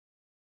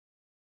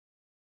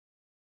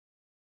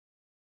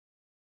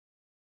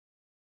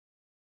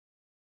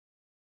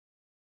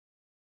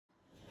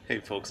Hey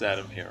folks,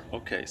 Adam here.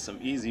 Okay, some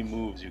easy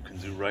moves you can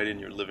do right in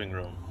your living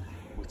room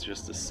with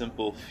just a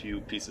simple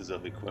few pieces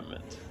of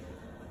equipment.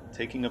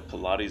 Taking a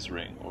Pilates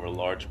ring or a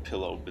large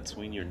pillow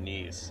between your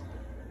knees,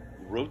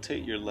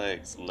 rotate your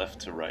legs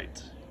left to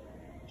right,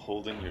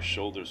 holding your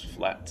shoulders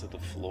flat to the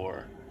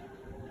floor.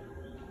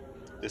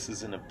 This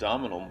is an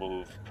abdominal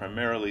move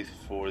primarily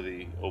for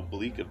the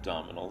oblique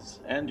abdominals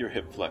and your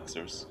hip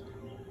flexors,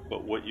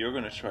 but what you're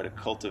going to try to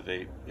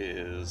cultivate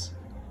is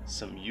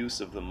some use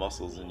of the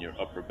muscles in your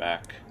upper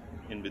back,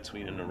 in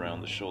between and around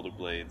the shoulder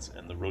blades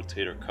and the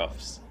rotator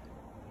cuffs,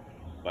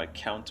 by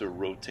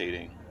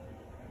counter-rotating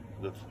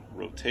the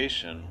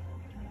rotation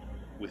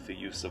with the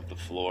use of the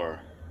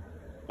floor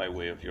by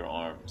way of your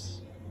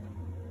arms.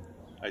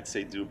 I'd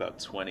say do about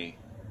 20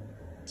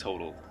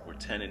 total, or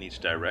 10 in each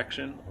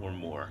direction or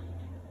more.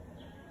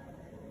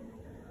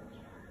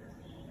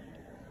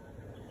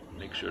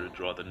 Make sure to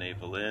draw the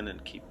navel in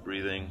and keep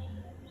breathing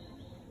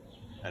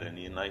at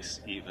a nice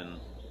even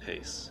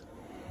pace.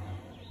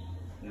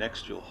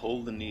 Next, you'll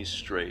hold the knees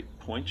straight,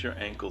 point your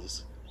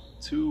ankles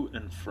to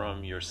and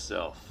from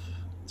yourself,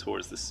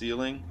 towards the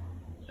ceiling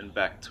and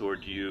back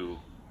toward you,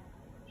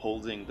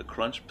 holding the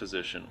crunch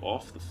position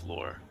off the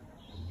floor.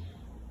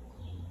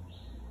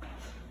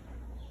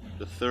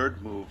 The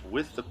third move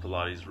with the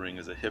Pilates ring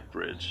is a hip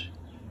bridge,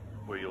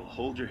 where you'll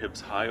hold your hips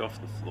high off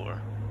the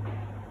floor,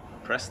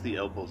 press the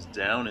elbows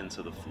down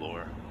into the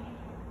floor,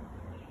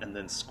 and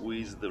then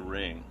squeeze the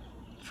ring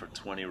for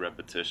 20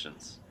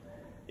 repetitions.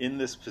 In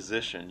this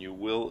position, you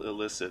will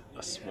elicit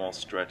a small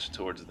stretch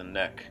towards the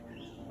neck,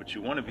 which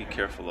you want to be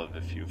careful of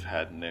if you've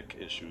had neck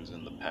issues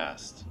in the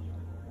past.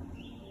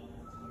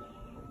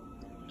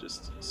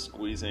 Just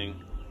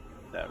squeezing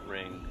that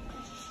ring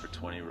for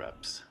 20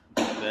 reps.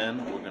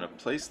 Then we're going to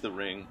place the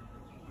ring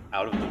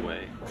out of the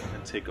way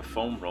and take a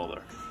foam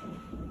roller.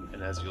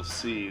 And as you'll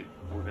see,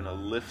 we're going to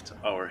lift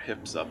our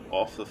hips up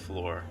off the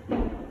floor,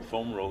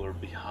 foam roller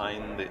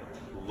behind the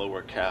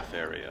lower calf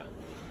area.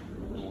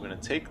 And we're going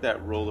to take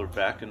that roller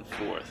back and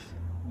forth,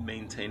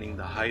 maintaining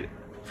the height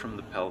from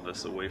the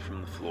pelvis away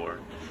from the floor.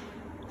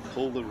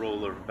 Pull the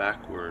roller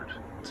backward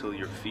till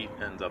your feet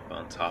end up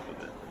on top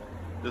of it.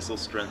 This will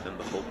strengthen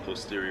the whole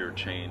posterior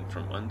chain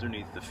from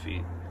underneath the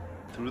feet,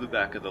 through the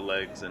back of the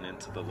legs and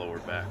into the lower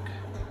back.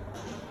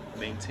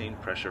 Maintain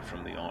pressure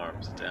from the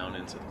arms down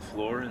into the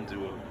floor and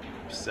do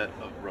a set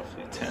of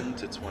roughly 10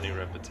 to 20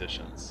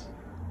 repetitions.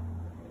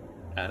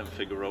 Adam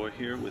Figueroa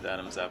here with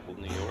Adam's Apple,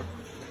 New York.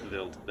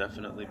 There'll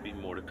definitely be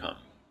more to come.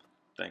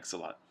 Thanks a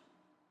lot.